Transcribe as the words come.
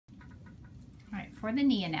for the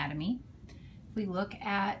knee anatomy. If we look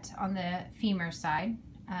at on the femur side,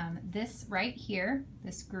 this right here,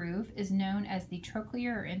 this groove, is known as the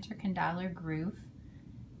trochlear or intercondylar groove.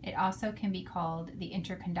 It also can be called the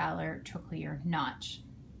intercondylar trochlear notch.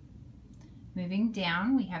 Moving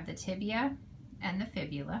down, we have the tibia and the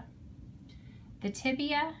fibula. The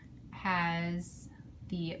tibia has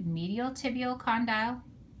the medial tibial condyle,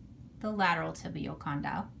 the lateral tibial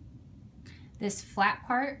condyle. This flat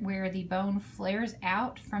part where the bone flares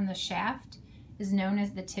out from the shaft is known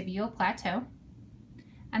as the tibial plateau,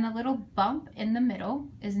 and the little bump in the middle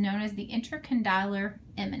is known as the intercondylar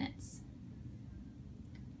eminence.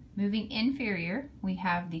 Moving inferior, we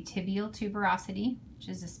have the tibial tuberosity, which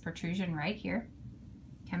is this protrusion right here,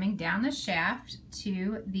 coming down the shaft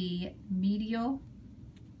to the medial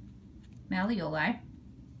malleoli.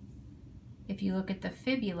 If you look at the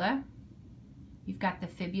fibula, you've got the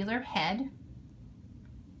fibular head,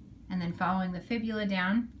 and then following the fibula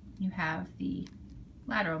down, you have the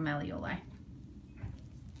lateral malleoli.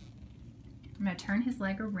 I'm going to turn his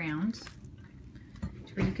leg around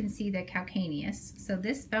to where you can see the calcaneus. So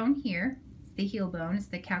this bone here, the heel bone, is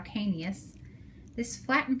the calcaneus. This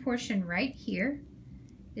flattened portion right here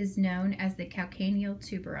is known as the calcaneal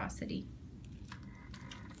tuberosity.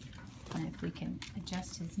 And if we can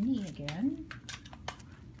adjust his knee again.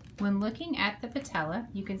 When looking at the patella,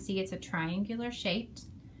 you can see it's a triangular shaped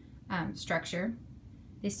structure.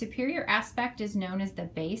 The superior aspect is known as the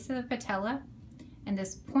base of the patella, and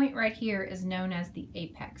this point right here is known as the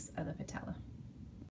apex of the patella.